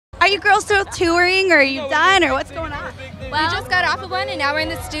Are you girls still touring, or are you done, or what's going on? Well, we just got off of one, and now we're in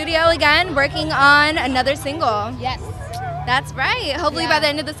the studio again, working on another single. Yes. That's right. Hopefully by the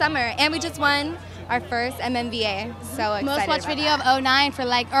end of the summer. And we just won our first MMVA. So excited. Most watched about video that. of 09 for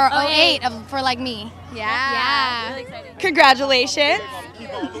like, or 08 for like me. Yeah. Yeah. Congratulations.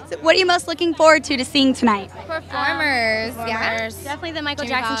 So what are you most looking forward to seeing tonight? Performers. Yeah. Definitely the Michael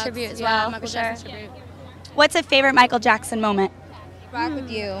Jimmy Jackson Fox. tribute as Yeah, well. Michael for sure. Jackson tribute. What's a favorite Michael Jackson moment? Rock with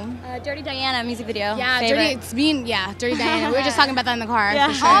you. Dirty Diana music video. Yeah, favorite. Dirty Diana. We were just talking about that in the car. Yeah.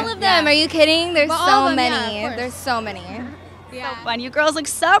 For sure. All of them. Are you kidding? There's Well, all so of them, yeah, many. of course. There's so many. Yeah. Fun. You girls look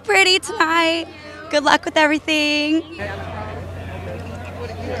so pretty tonight. Good luck with everything.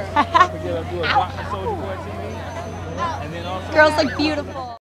 Girls look beautiful.